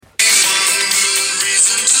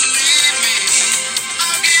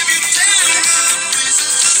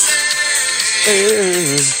So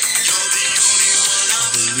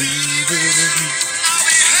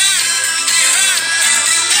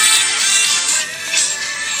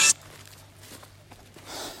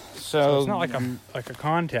it's not like a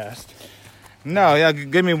contest. No, yeah,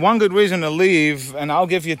 give me one good reason to leave, and I'll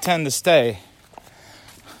give you 10 to stay.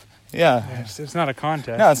 Yeah. It's not a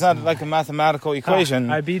contest. No, it's not like a mathematical equation.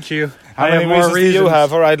 I beat you. How many reasons do you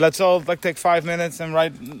have? All right, let's all take 5 minutes and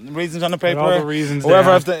write reasons on the paper. Put all the reasons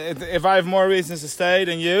Whoever down. if I have more reasons to stay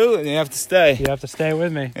than you have to stay. You have to stay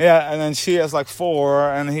with me. Yeah, and then she has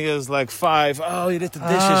 4, and he has 5. Oh, you did the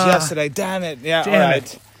dishes yesterday. Damn it. Yeah, all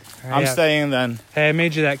right. I'm staying then. Hey, I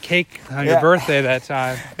made you that cake on your birthday that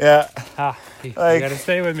time. Yeah. You gotta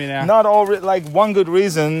stay with me now. Not all, one good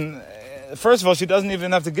reason. First of all, she doesn't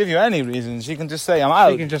even have to give you any reasons. She can just say, I'm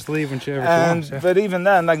out. She can just leave whenever she wants. Yeah. But even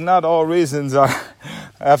then, not all reasons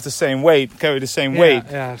have the same weight, carry the same weight.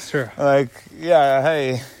 Yeah, that's true.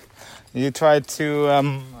 Hey, you tried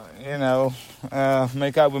to,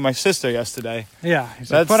 make out with my sister yesterday. Yeah.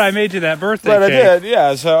 But I made you that birthday cake. But I did,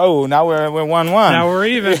 yeah. So, now we're 1-1. Now we're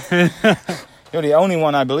even. You're the only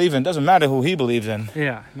one I believe in. Doesn't matter who he believes in.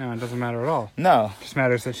 Yeah, no, it doesn't matter at all. No. It just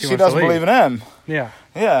matters that she wants doesn't to leave. believe in him. Yeah.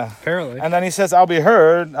 Yeah. Apparently. And then he says, I'll be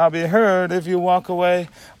heard if you walk away.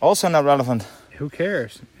 Also not relevant. Who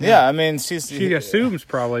cares? Yeah, I mean, she assumes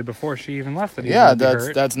probably before she even left that he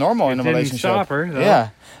that's normal in a relationship. Didn't stop her, though.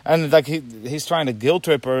 Yeah. And he's trying to guilt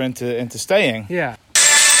trip her into staying. Yeah.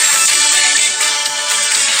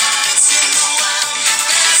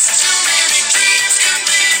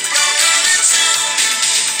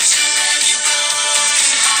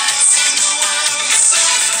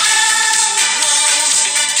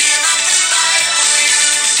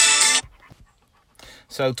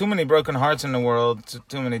 So too many broken hearts in the world,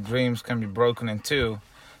 too many dreams can be broken in two.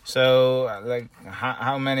 So,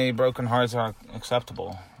 how many broken hearts are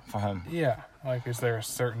acceptable for him? Yeah, is there a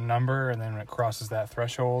certain number, and then when it crosses that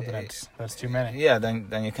threshold, that's too many? Yeah,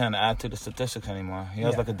 then you can't add to the statistics anymore. He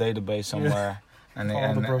has a database somewhere,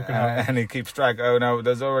 and he keeps track. Oh no,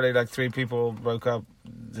 there's already 3 people broke up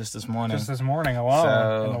just this morning. Just this morning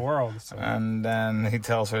alone in the world. So. And then he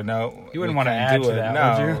tells her, no, you wouldn't want to add to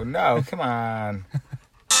that, would you? No, come on.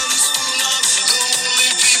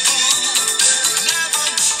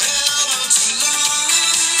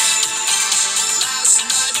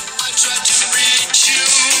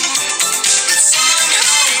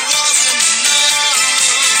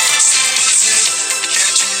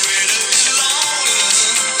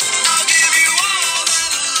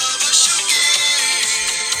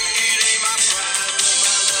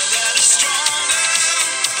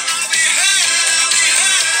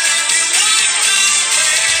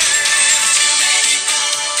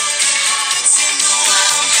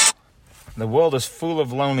 The world is full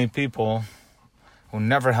of lonely people who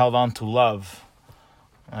never held on to love.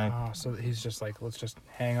 So he's just let's just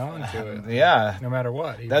hang on to it. Yeah. No matter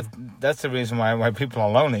what. That's the reason why people are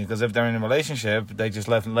lonely. Because if they're in a relationship, they just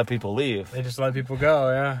let people leave. They just let people go,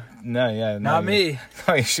 yeah. No, yeah. Not me.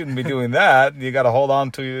 No, you shouldn't be doing that. You got to hold on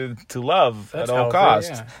to love at all costs.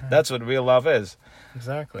 Yeah. That's what real love is.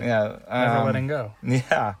 Exactly. Yeah. Never letting go.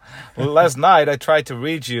 Yeah. Well, last night I tried to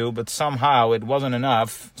read you, but somehow it wasn't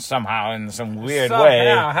enough. Somehow, in some weird way.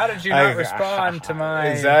 How did you not respond to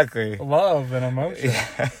my love and emotion?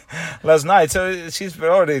 Yeah. Last night, so she's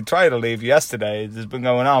already tried to leave yesterday. It's been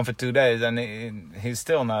going on for 2 days, and he's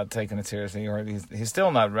still not taking it seriously, or he's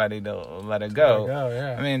still not ready to let it go.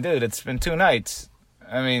 Yeah. I mean, dude, it's been 2 nights.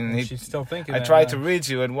 I mean, she's still thinking. I tried to read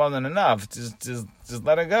you. It wasn't enough. Just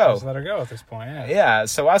let her go. Just let her go at this point. Yeah. Yeah.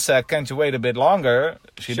 So I said, "Can't you wait a bit longer?"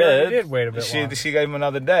 She did. He did wait a bit longer. She gave him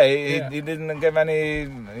another day. Yeah. He didn't give any.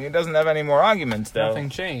 He doesn't have any more arguments though. Nothing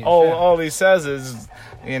changed. All he says is,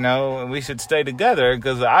 we should stay together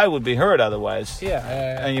because I would be hurt otherwise.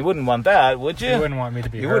 Yeah. And you wouldn't want that, would you? You wouldn't want me to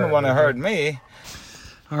be hurt. You wouldn't want to hurt me.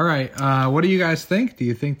 All right. What do you guys think? Do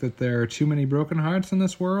you think that there are too many broken hearts in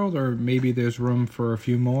this world, or maybe there's room for a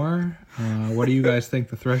few more? What do you guys think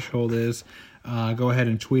the threshold is? Go ahead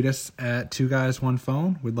and tweet us at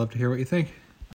 2guys1phone. We'd love to hear what you think.